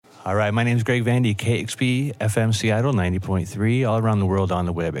All right, my name is Greg Vandy, KEXP FM Seattle 90.3, all around the world on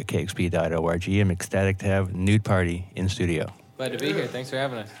the web at kexp.org. I'm ecstatic to have Nude Party in studio. Glad to be here. Thanks for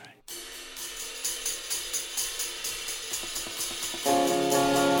having us.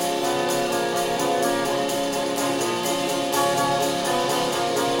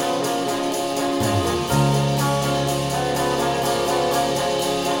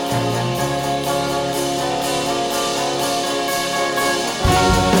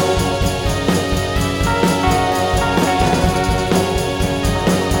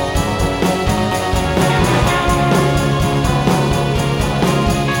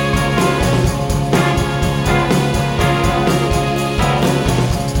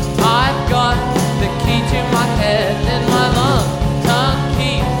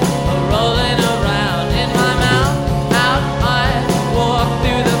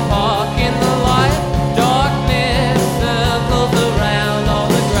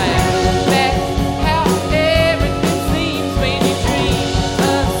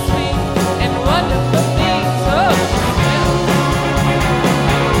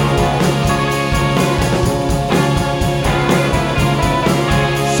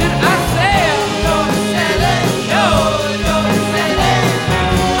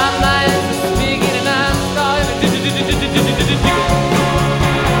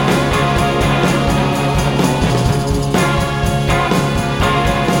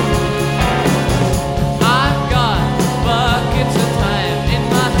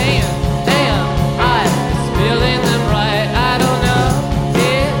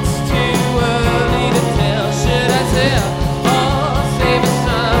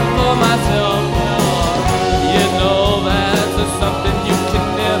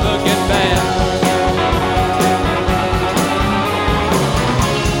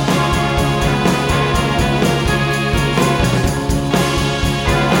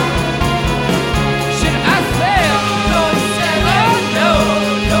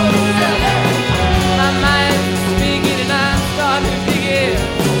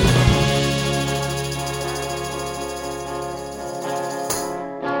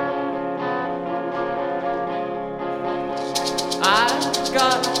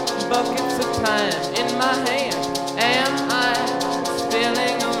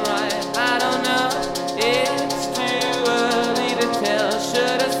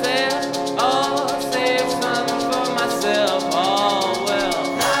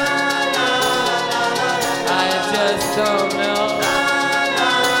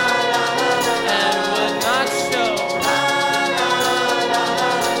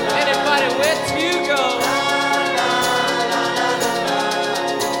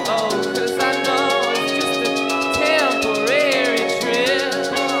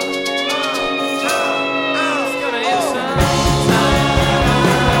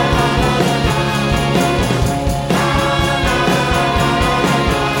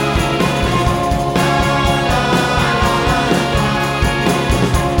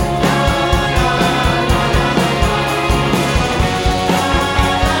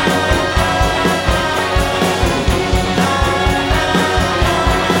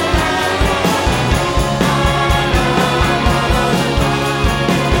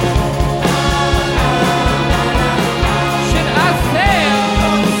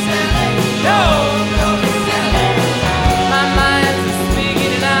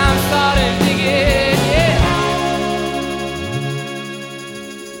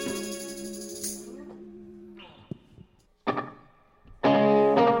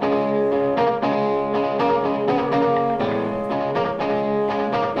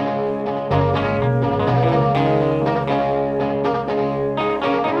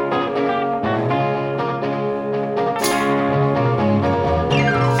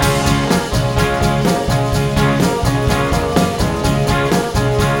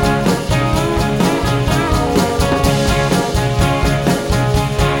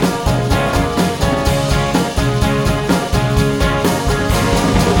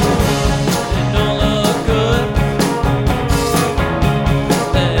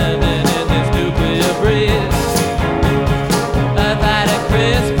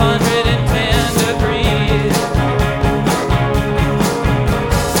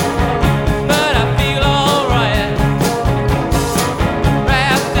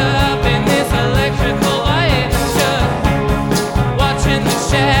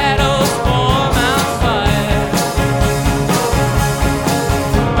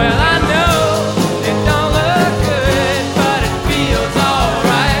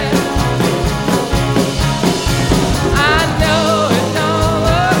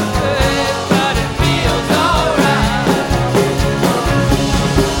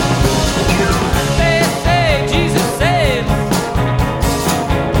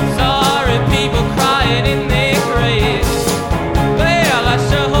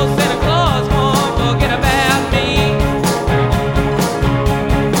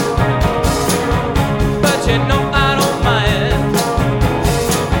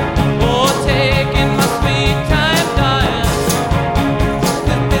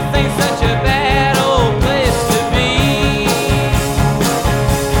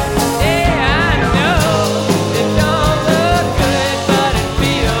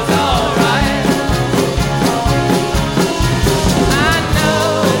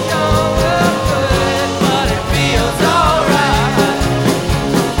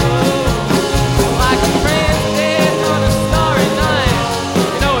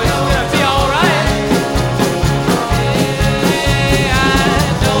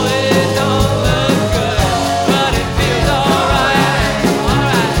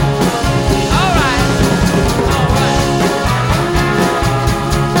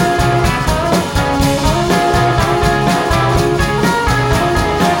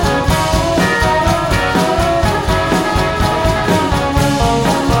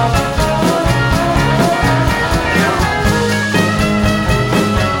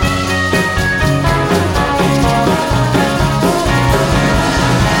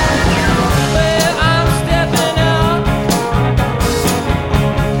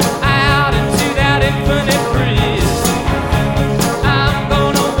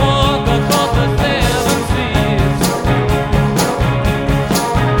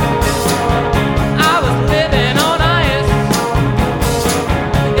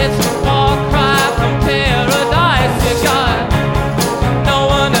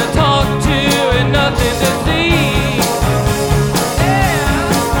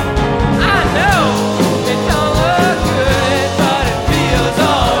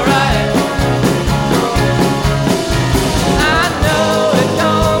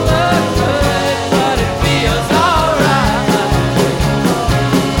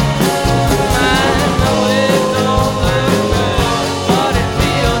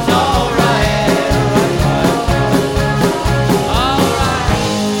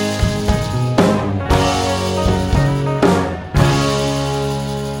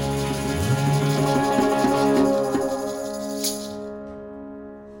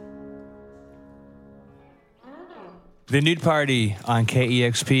 The Nude Party on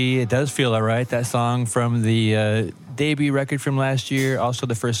KEXP. It does feel all right. That song from the debut record from last year. Also,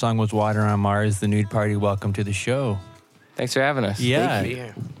 the first song was Water on Mars. The Nude Party, welcome to the show. Thanks for having us.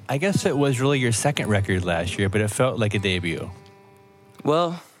 Yeah. I guess it was really your second record last year, but it felt like a debut.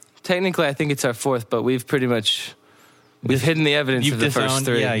 Well, technically, I think it's our fourth, but we've pretty much... We've hidden the evidence of the first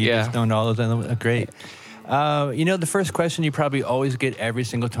three. Yeah, you disowned all of them. Great. The first question you probably always get every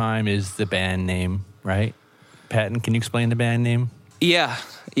single time is the band name, right? Patton, can you explain the band name? Yeah.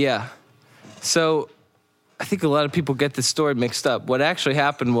 So I think a lot of people get this story mixed up. What actually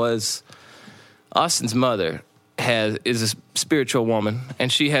happened was Austin's mother is a spiritual woman, and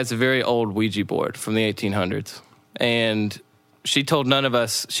she has a very old Ouija board from the 1800s. And she told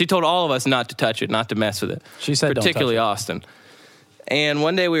all of us not to touch it, not to mess with it. She said particularly don't touch Austin. And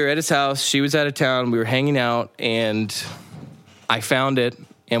one day we were at his house, she was out of town, we were hanging out, and I found it.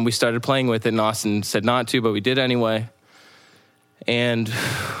 And we started playing with it, and Austin said not to, but we did anyway. And,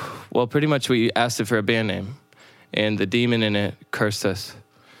 well, pretty much we asked it for a band name. And the demon in it cursed us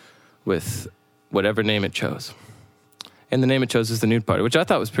with whatever name it chose. And the name it chose is the Nude Party, which I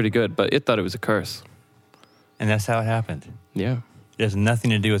thought was pretty good, but it thought it was a curse. And that's how it happened. Yeah. It has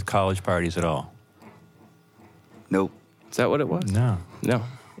nothing to do with college parties at all. Nope. Is that what it was? No.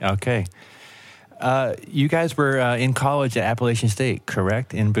 Okay. You guys were in college at Appalachian State,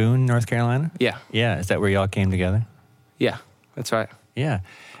 correct? In Boone, North Carolina? Yeah. Yeah. Is that where y'all came together? Yeah, that's right. Yeah.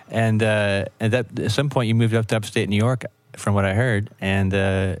 And that at some point you moved up to upstate New York, from what I heard,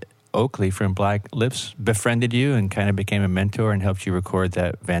 and Oakley from Black Lips befriended you and kind of became a mentor and helped you record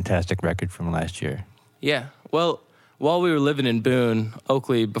that fantastic record from last year. Yeah. Well, while we were living in Boone,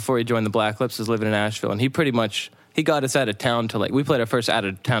 Oakley, before he joined the Black Lips, was living in Asheville, and he got us out of town we played our first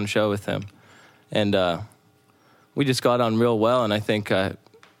out-of-town show with him. And we just got on real well, and I think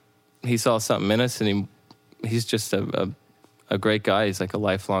he saw something in us, and he's just a great guy. He's like a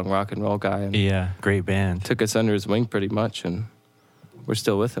lifelong rock and roll guy. And yeah, great band. Took us under his wing pretty much, and we're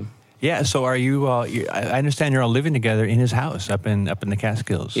still with him. Yeah, so are you all, I understand you're all living together in his house up in the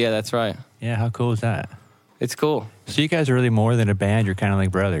Catskills. Yeah, that's right. Yeah, how cool is that? It's cool. So you guys are really more than a band. You're kind of like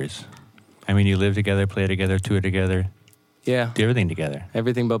brothers. I mean, you live together, play together, tour together. Yeah. Do everything together.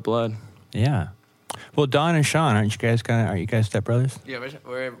 Everything but blood. Yeah. Well, Don and Sean, aren't you guys stepbrothers? Yeah,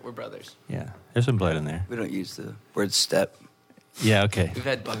 we're brothers. Yeah, there's some blood in there. We don't use the word step. Yeah, okay. We've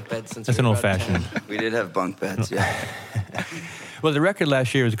had bunk beds since that's an old-fashioned. We did have bunk beds, yeah. Well, the record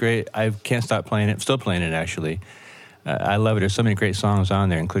last year was great. I can't stop playing it. I'm still playing it, actually. I love it. There's so many great songs on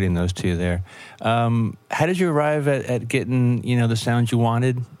there, including those two there. How did you arrive at getting the sounds you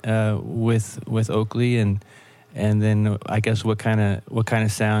wanted with Oakley, and then I guess what kind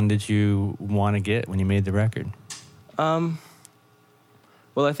of sound did you want to get when you made the record? Well,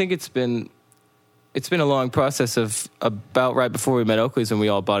 I think it's been a long process of about right before we met Oakley's when we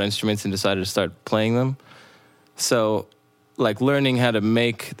all bought instruments and decided to start playing them. So, learning how to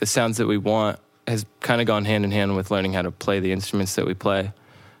make the sounds that we want has kind of gone hand in hand with learning how to play the instruments that we play.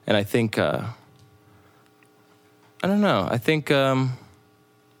 And I think, I don't know. I think, I'm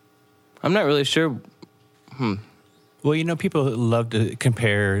not really sure. Well, people love to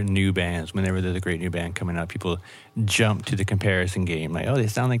compare new bands. Whenever there's a great new band coming out, people jump to the comparison game. Like, oh, they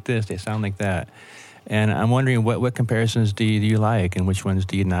sound like this, they sound like that. And I'm wondering, what comparisons do you like, and which ones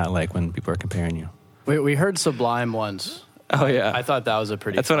do you not like when people are comparing you? We heard Sublime once. Oh, yeah. I thought that was a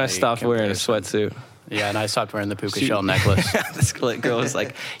pretty That's when I stopped wearing a sweatsuit. Yeah, and I stopped wearing the puka shell necklace. This girl was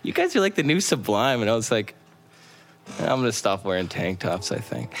like, you guys are like the new Sublime. And I was like, I'm going to stop wearing tank tops, I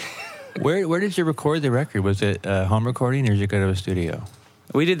think. Where did you record the record? Was it home recording, or did you go to a studio?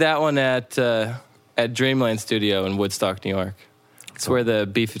 We did that one at Dreamland Studio in Woodstock, New York. It's where the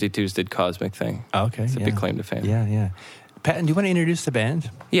B-52s did Cosmic Thing. Oh, okay. It's a big claim to fame. Yeah. Patton, do you want to introduce the band?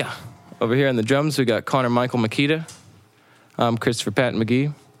 Yeah. Over here on the drums, we got Connor Michael Makita. I'm Christopher Patton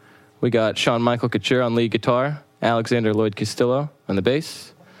McGee. We got Sean Michael Couture on lead guitar, Alexander Lloyd Castillo on the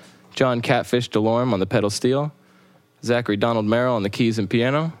bass, John Catfish DeLorme on the pedal steel, Zachary Donald Merrill on the keys and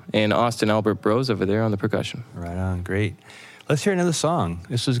piano, and Austin Albert Brose over there on the percussion. Right on, great. Let's hear another song.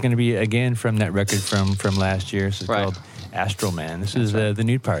 This is going to be, again, from that record from last year. This is called Astral Man. This is the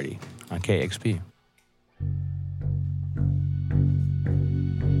Nude Party on KEXP.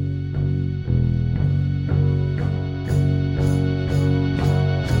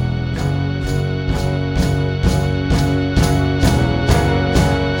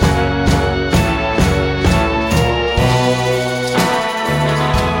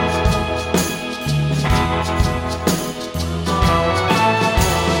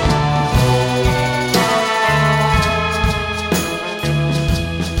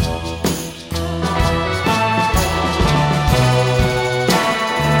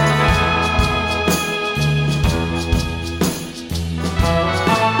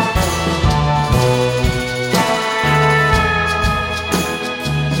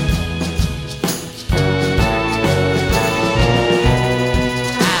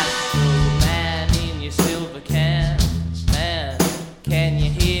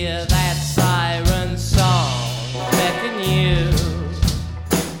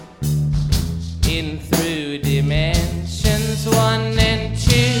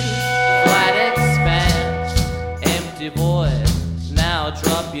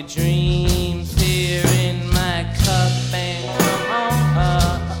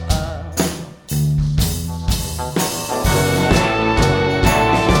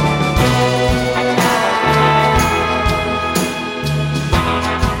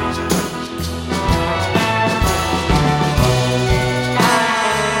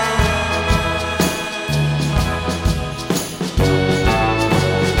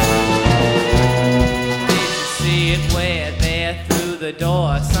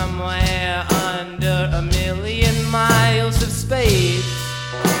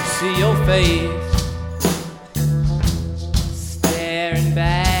 your face, staring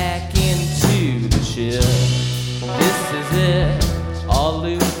back into the chill. This is it, all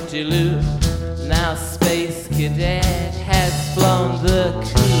loop-de-loop. Now Space Cadet has flown the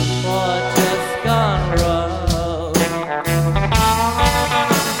coop or just gone rogue.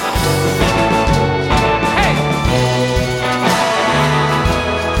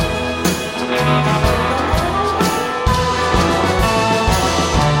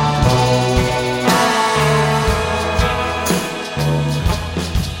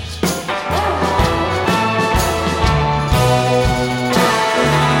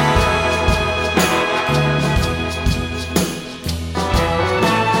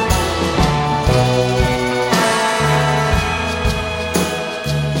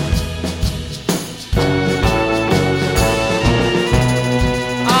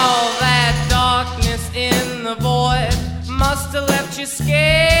 You're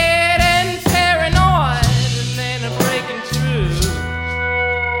scared and paranoid, and then breaking through.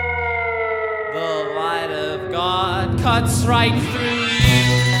 The light of God cuts right through you,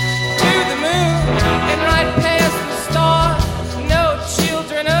 to the moon and right past the stars. No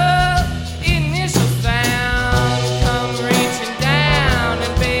children of initial sound come reaching down,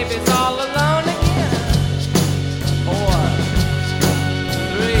 and baby's all alone again. 4,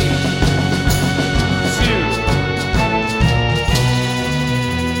 3, 2.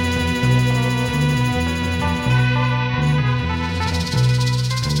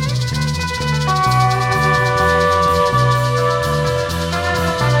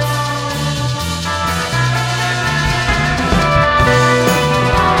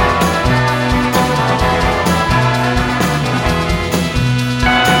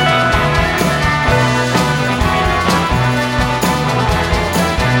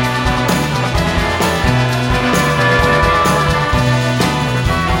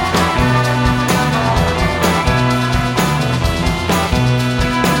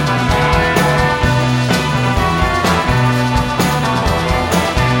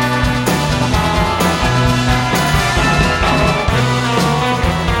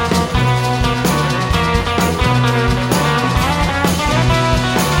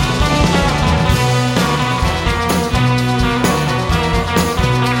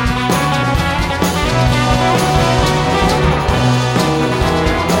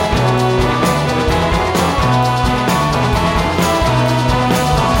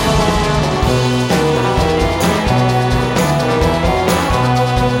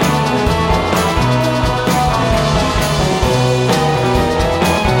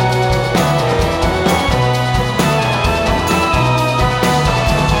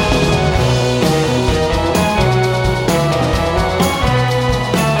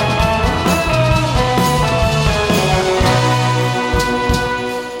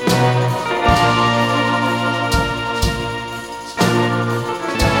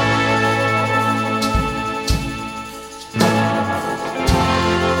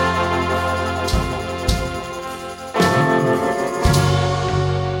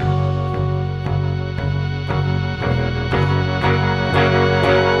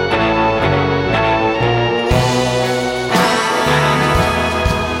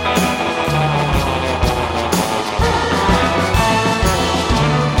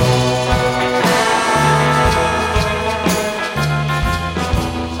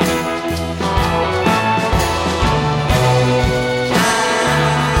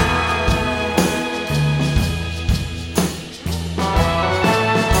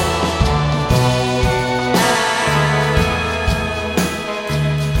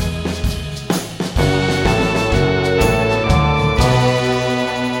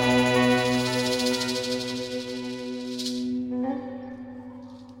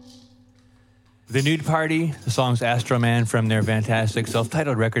 The Nude Party, the song's Astral Man from their fantastic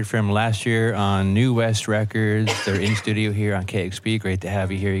self-titled record from last year on New West Records. They're in studio here on KEXP. Great to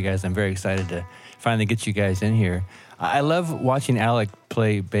have you here, you guys. I'm very excited to finally get you guys in here. I love watching Alec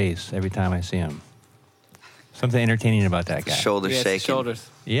play bass every time I see him. Something entertaining about that guy. Shoulder shaking. Shoulders.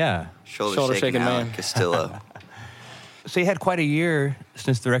 Yeah. Shoulder shaking man. Alec Castillo. So you had quite a year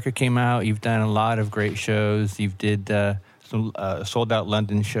since the record came out. You've done a lot of great shows. You did some sold-out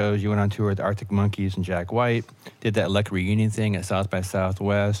London shows. You went on tour with Arctic Monkeys and Jack White. Did that Luck reunion thing at South by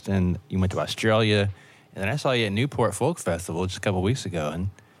Southwest, and you went to Australia. And then I saw you at Newport Folk Festival just a couple weeks ago, and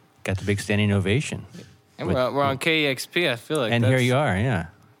got the big standing ovation. And we're on KEXP. I feel like. And here you are, yeah.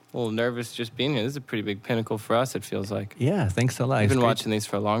 A little nervous just being here. This is a pretty big pinnacle for us, it feels like. Yeah, thanks a lot. I've been watching these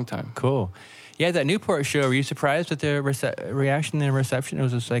for a long time. Cool. Yeah, that Newport show, were you surprised with the reaction and reception? It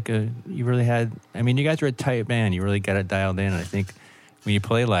was just like you really had, I mean, you guys were a tight band. You really got it dialed in. I think when you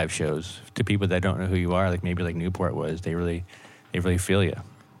play live shows to people that don't know who you are, like maybe like Newport was, they really feel you.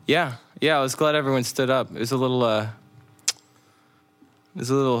 Yeah, I was glad everyone stood up. It was a little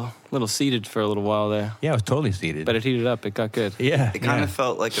seated for a little while there. Yeah, it was totally seated. But it heated up. It got good. Yeah. It kind of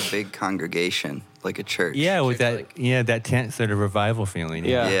felt like a big congregation, like a church. Yeah, with that Church-like. that tent sort of revival feeling.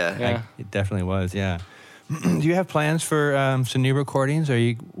 Yeah. Yeah. It definitely was, yeah. Do you have plans for some new recordings? Are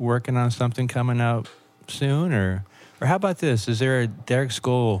you working on something coming out soon? Or how about this? Is there a Derek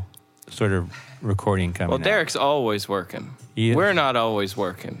Skoll sort of recording coming out? Well, Derek's always working. Yeah. We're not always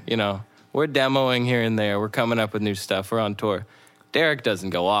working, you know. We're demoing here and there. We're coming up with new stuff. We're on tour. Derek doesn't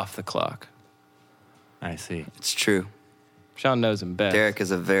go off the clock. I see. It's true. Sean knows him best. Derek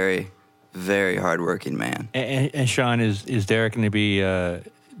is a very, very hardworking man. And Sean, is Derek going to be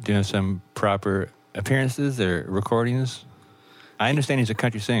doing some proper appearances or recordings? I understand he's a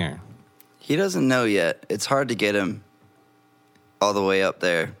country singer. He doesn't know yet. It's hard to get him all the way up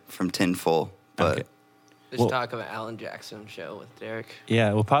there from Tin Full, but Okay. There's Well- talk of an Alan Jackson show with Derek.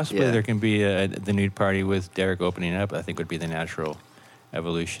 Yeah, well, possibly Yeah. there can be the Nude Party with Derek opening up. I think would be the natural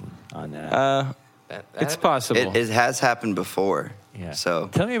evolution on that. It's possible. it has happened before. Yeah. So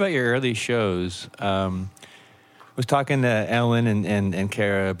Tell me about your early shows. Was talking to Ellen and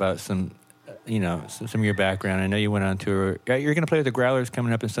Kara about some of your background. I know you went on tour. You're going to play with the Growlers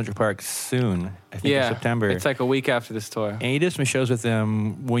coming up in Central Park soon. I think in September. It's like a week after this tour. And you did some shows with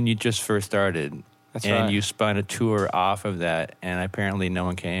them when you just first started. That's and right. you spun a tour off of that, and apparently no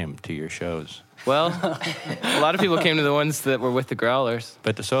one came to your shows. Well, a lot of people came to the ones that were with the Growlers.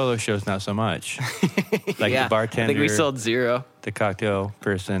 But the solo shows, not so much. Like Yeah. the bartender, I think we sold 0. the cocktail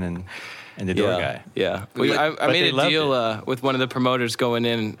person, and the door guy. Yeah. I But made they a loved deal with one of the promoters going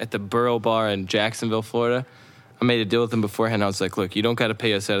in at the Burrow Bar in Jacksonville, Florida. I made a deal with him beforehand. I was like, look, you don't got to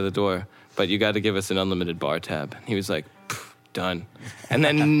pay us out of the door, but you got to give us an unlimited bar tab. And he was like, done. And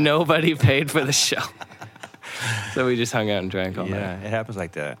then nobody paid for the show. So we just hung out and drank all night. Yeah, it happens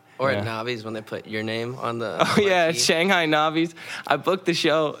like that. Or Yeah. at Navi's when they put your name on the Oh, yeah, marquee. Shanghai Navis. I booked the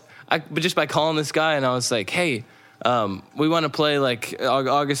show but just by calling this guy, and I was like, hey, we want to play like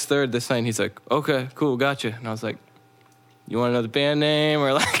August 3rd this night. And he's like, okay, cool, gotcha. And I was like, you want to know the band name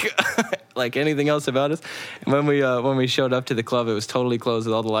or like like anything else about us? And when we showed up to the club, it was totally closed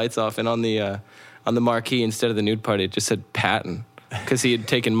with all the lights off, and on the marquee instead of the Nude Party, it just said Patton because he had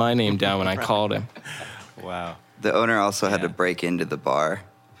taken my name down when I called him. Wow. the owner also had Yeah. to break into the bar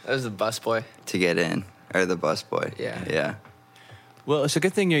That was the busboy. to get in, or the busboy. Yeah. Yeah. Well, it's a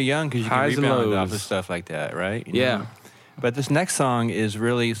good thing you're young because you can Highs and rebound off lows. of stuff like that, right? You Yeah. know? But this next song is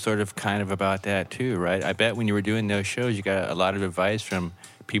really sort of kind of about that too, right? I bet when you were doing those shows, you got a lot of advice from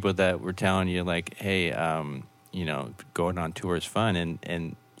people that were telling you like, hey, going on tour is fun.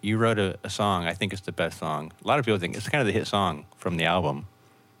 And you wrote a song. I think it's the best song. A lot of people think it's kind of the hit song from the album.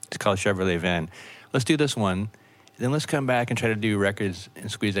 It's called Chevrolet Van. Let's do this one. Then let's come back and try to do records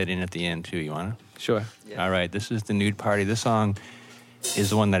and squeeze that in at the end too. You want to? Sure. Yeah. All right. This is the Nude Party. This song is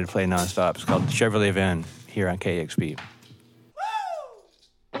the one that I play nonstop. It's called Chevrolet Van here on KEXP.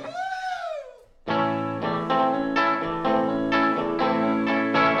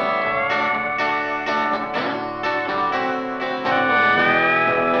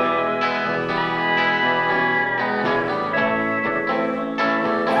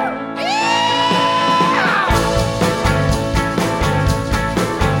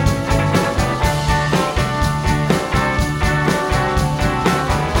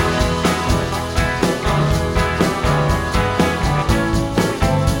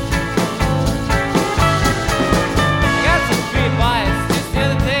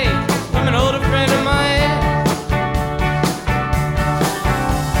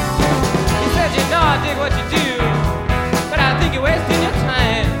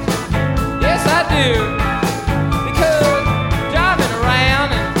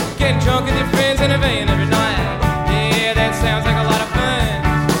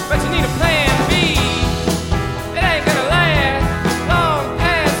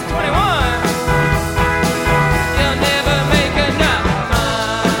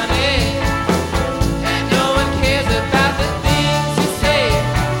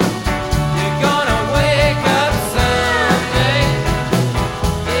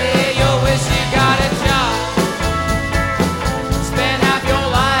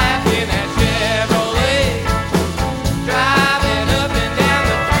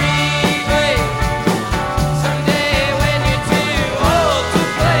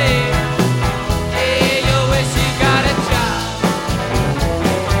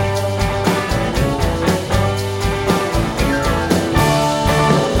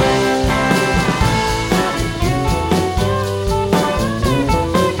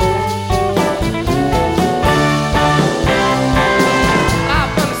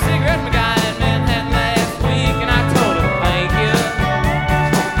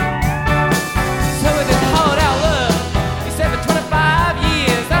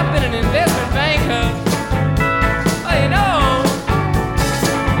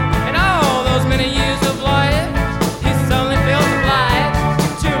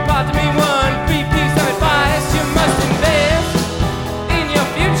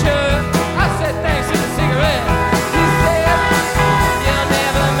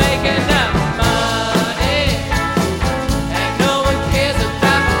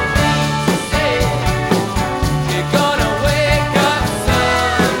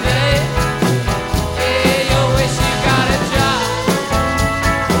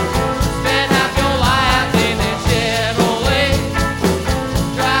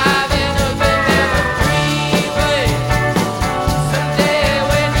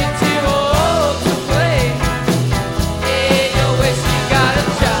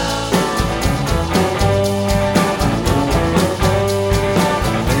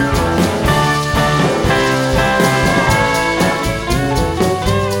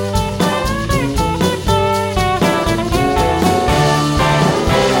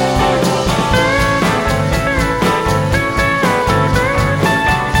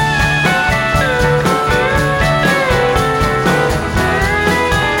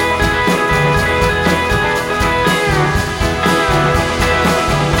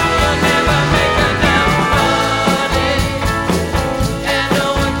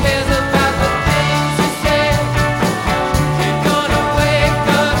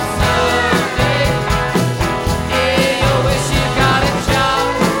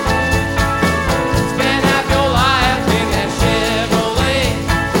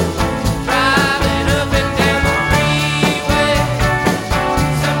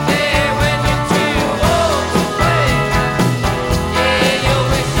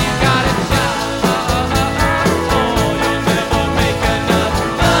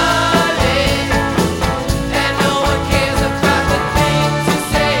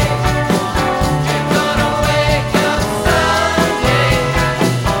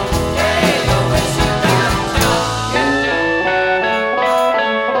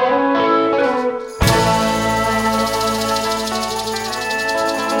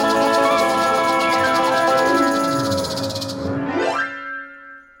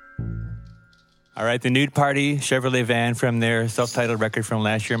 right, the Nude Party, Chevrolet van from their self-titled record from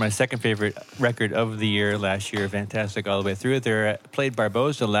last year. My second favorite record of the year last year. Fantastic all the way through. They played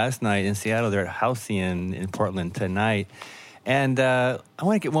Barboza last night in Seattle. They're at Halcyon in Portland tonight. And I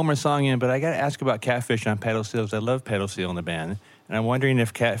want to get one more song in, but I got to ask about Catfish on pedal seals. I love pedal seal in the band. And I'm wondering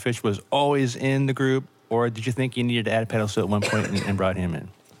if Catfish was always in the group, or did you think you needed to add a pedal seal at one point and brought him in?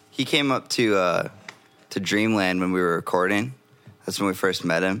 He came up to Dreamland when we were recording. That's when we first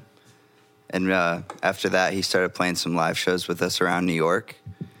met him. And after that, he started playing some live shows with us around New York.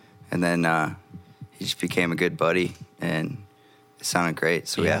 And then he just became a good buddy, and it sounded great.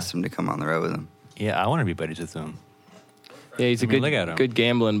 So we asked him to come on the road with him. Yeah, I want to be buddies with him. Yeah, he's good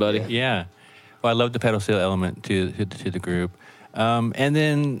gambling buddy. Yeah. Well, I love the pedal seal element to the group. And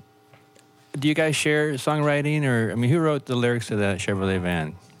then, do you guys share songwriting? Or, I mean, who wrote the lyrics to that Chevrolet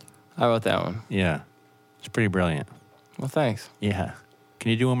van? I wrote that one. Yeah. It's pretty brilliant. Well, thanks. Yeah. Can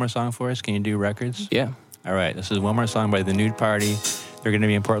you do one more song for us? Can you do records? Yeah. All right. This is one more song by the Nude Party. They're going to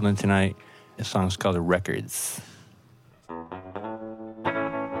be in Portland tonight. This song's called Records.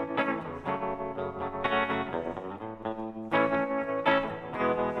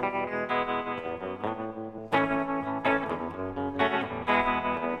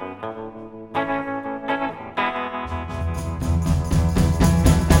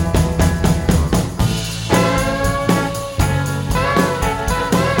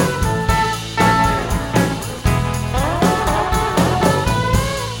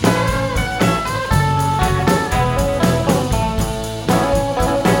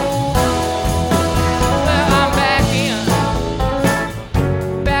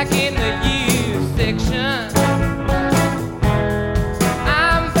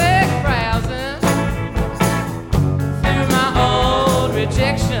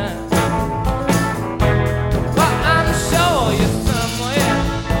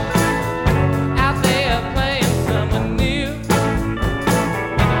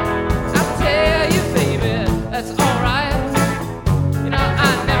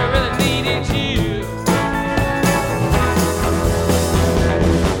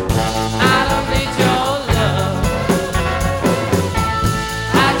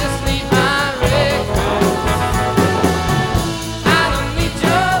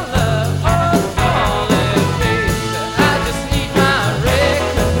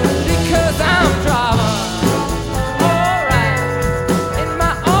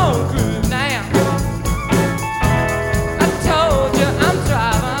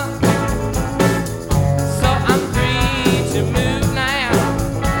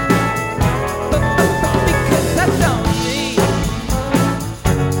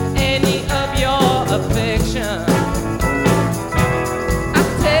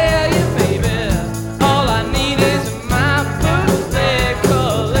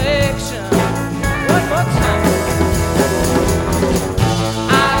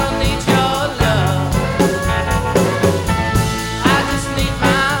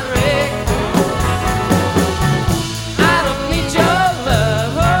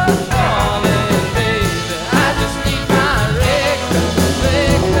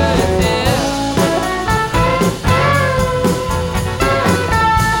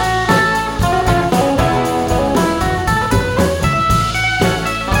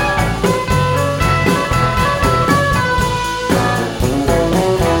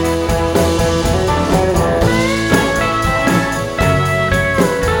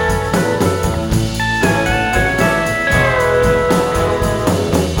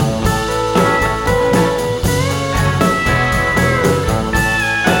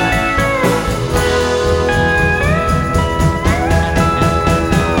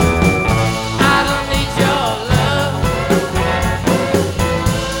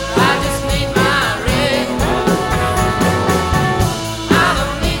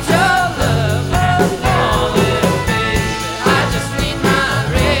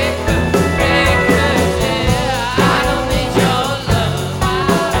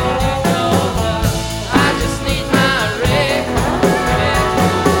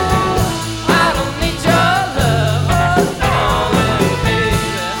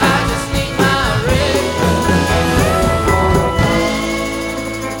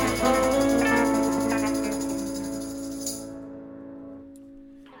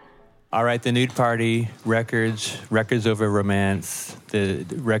 All right, the Nude Party records over romance. The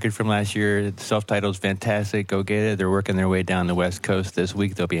record from last year, self-titled, is fantastic. Go get it. They're working their way down the West Coast this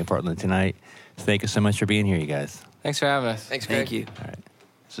week. They'll be in Portland tonight. Thank you so much for being here, you guys. Thanks for having us. Thanks, Greg. Thank you. All right,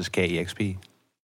 this is KEXP.